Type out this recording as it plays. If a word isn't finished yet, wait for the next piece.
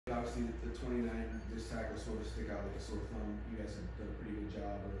obviously the 29 this tackle sort of stick out like a sore thumb. You guys have done a pretty good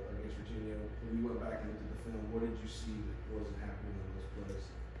job against Virginia. When you went back and looked at the film, what did you see that wasn't happening on those plays?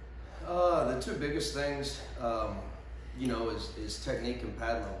 The two biggest things, is technique and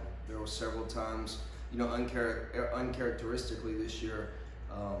pad level. There were several times, uncharacteristically this year,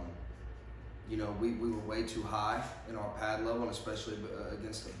 we were way too high in our pad level, and especially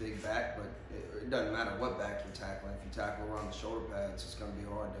against a big back, but it doesn't matter what back you're tackling. If you tackle around the shoulder pads, it's going to be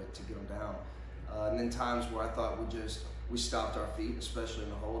hard to get them down. And then times where I thought we stopped our feet, especially in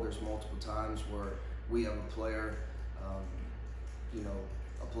the hole. There's multiple times where we have a player,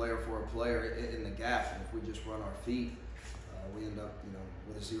 a player for a player in the gap, and if we just run our feet, we end up,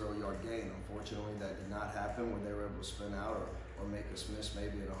 with a 0-yard gain. Unfortunately, that did not happen where they were able to spin out or make us miss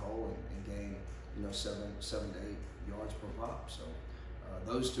maybe in a hole and gain, 7 to 8 yards per pop. So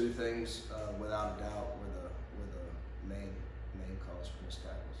those two things, without a doubt, were the main cause for missed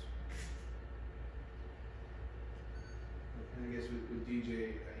tackles. And I guess with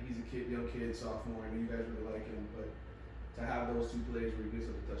DJ, he's a young kid, sophomore. I know you guys really like him, but to have those two plays where he gets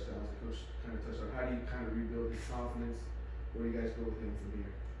up the touchdowns, the coach kind of touched on, how do you kind of rebuild his confidence? Where do you guys go with him from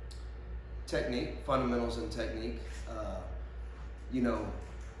here? Technique, fundamentals and technique.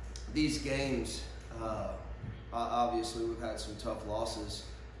 These games, obviously we've had some tough losses.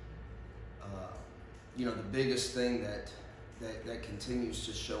 The biggest thing that continues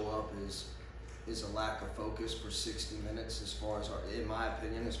to show up is a lack of focus for 60 minutes as far as in my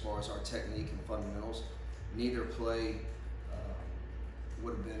opinion, as far as our technique and fundamentals. Neither play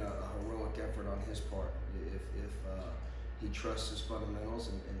would have been a heroic effort on his part. If he trusts his fundamentals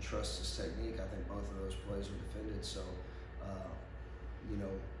and trusts his technique, I think both of those plays were defended. So,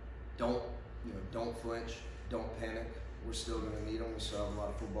 don't flinch, don't panic. We're still going to need them. We still have a lot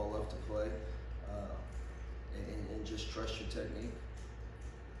of football left to play, and just trust your technique.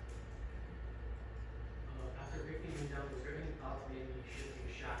 After Rick being down, was there any thoughts maybe shifting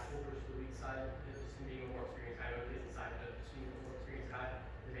Shaq over to the weak side, just being a more experienced guy? I know he's inside, but just being a more experienced guy,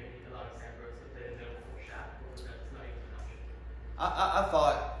 and maybe allowing Sam Brooks to play in the middle for Shaq, or was that just not even an option? I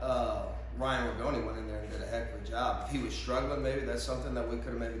thought Ryan Ragone went in there and did a heck of a job. If he was struggling, maybe that's something that we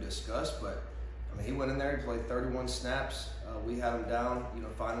could have maybe discussed, but he went in there, he played 31 snaps. We had him down,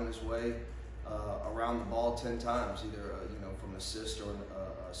 finding his way around the ball 10 times, either from assist or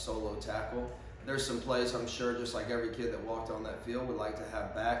a solo tackle. There's some plays, I'm sure, just like every kid that walked on that field would like to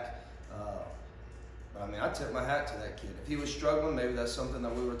have back. But I tip my hat to that kid. If he was struggling, maybe that's something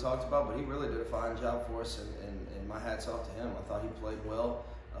that we were talked about, but he really did a fine job for us, and my hat's off to him. I thought he played well.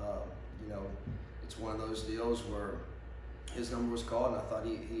 It's one of those deals where his number was called, and I thought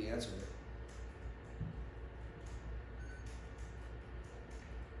he answered it.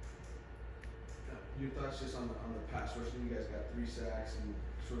 Your thoughts just on the pass rush? You guys got 3 sacks and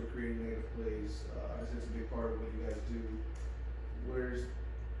sort of creating negative plays. Obviously, it's a big part of what you guys do. Where's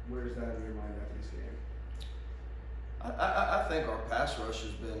that in your mind after this game? I think our pass rush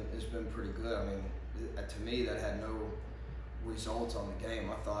has been pretty good. To me, that had no results on the game.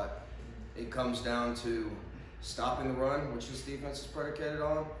 I thought it comes down to stopping the run, which this defense is predicated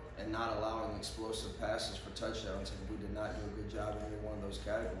on, and not allowing explosive passes for touchdowns. And we did not do a good job in any one of those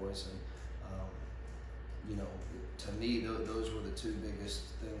categories. And to me, those were the two biggest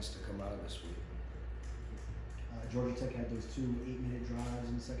things to come out of this week. Georgia Tech had those 2 8-minute drives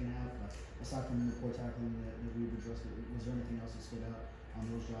in the second half. Aside from the poor tackling that we've addressed, was there anything else that stood out on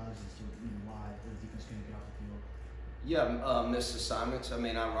those drives as to why the defense couldn't get off the field? Yeah, missed assignments.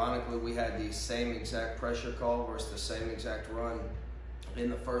 Ironically, we had the same exact pressure call versus the same exact run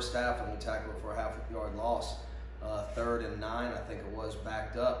in the first half, and we tackled for a half-yard loss. 3rd and 9, I think it was,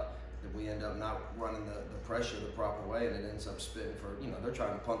 backed up, that we end up not running the pressure the proper way, and it ends up spitting for, they're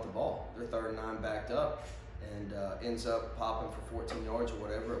trying to punt the ball. They're 3rd and 9 backed up, and ends up popping for 14 yards or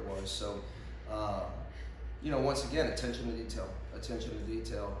whatever it was. So, once again, attention to detail.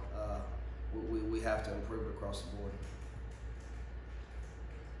 We have to improve it across the board.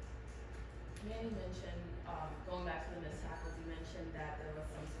 Manny mentioned, going back to the missed tackles, you mentioned that there was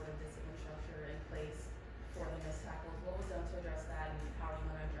some sort of discipline structure in place for the missed tackles. What was done to address that, and how are you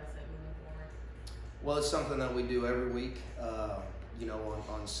going to address it moving forward? Well, it's something that we do every week.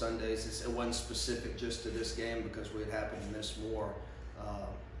 On Sundays, it wasn't specific just to this game because we had happened to miss more.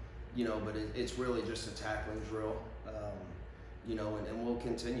 But it's really just a tackling drill. And we'll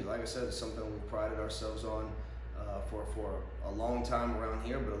continue. Like I said, it's something we've prided ourselves on for a long time around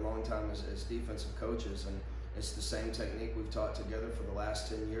here, but a long time as defensive coaches. And it's the same technique we've taught together for the last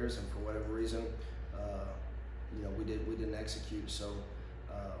 10 years, and for whatever reason, we didn't execute. So,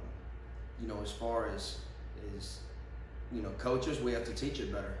 as far as you know, coaches, we have to teach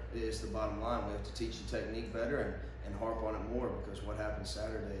it better. It's the bottom line. We have to teach the technique better and harp on it more, because what happened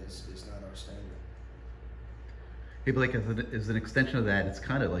Saturday is not our standard. Hey Blake, as an extension of that, it's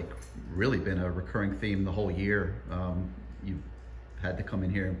kind of like really been a recurring theme the whole year. You had to come in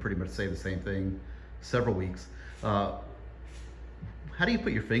here and pretty much say the same thing several weeks. How do you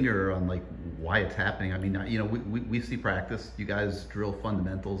put your finger on like why it's happening? I mean, you know, we see practice. You guys drill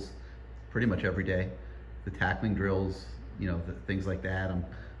fundamentals pretty much every day. The tackling drills, you know, things like that.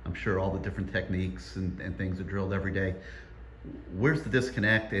 I'm sure all the different techniques and things are drilled every day. Where's the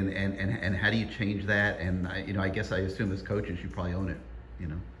disconnect, and how do you change that? And you know, I guess I assume as coaches you probably own it, you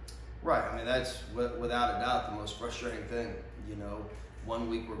know. Right. I mean, that's without a doubt the most frustrating thing. You know, one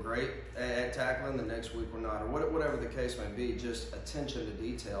week we're great at tackling, the next week we're not, or whatever the case may be. Just attention to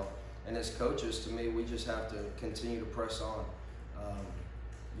detail. And as coaches, to me, we just have to continue to press on.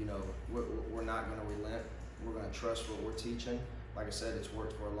 You know, we're not going to relent. We're going to trust what we're teaching. Like I said, it's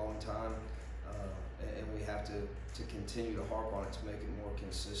worked for a long time, and we have to continue to harp on it to make it more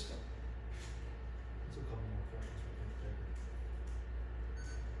consistent. There's a couple more questions we can take.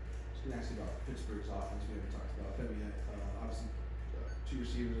 Just gonna ask you about Pittsburgh's offense. We haven't talked about them yet. Obviously, two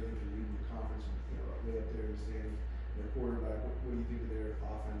receivers, I think, are leading the conference, you know, way up there in the standings. Their quarterback, what do you think of their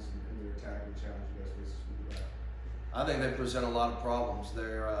offense and their attacking challenge you guys face with the back? I think they present a lot of problems.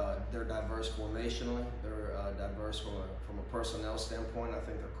 They're diverse formationally. They're diverse from a personnel standpoint. I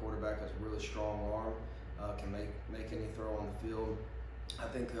think their quarterback has a really strong arm, can make any throw on the field. I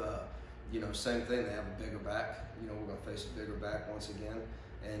think you know, same thing. They have a bigger back. You know, we're going to face a bigger back once again,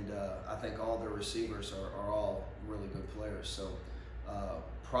 and I think all their receivers are all really good players. So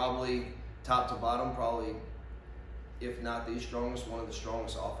probably top to bottom, probably if not the strongest, one of the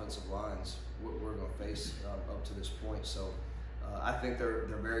strongest offensive lines we're going to face up to this point. So I think they're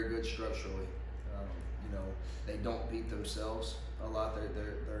very good structurally. You know, they don't beat themselves a lot.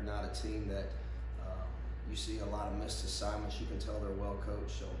 They're not a team that you see a lot of missed assignments. You can tell they're well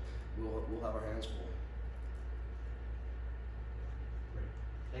coached. So we'll have our hands full. Great.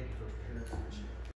 Thank you, Coach.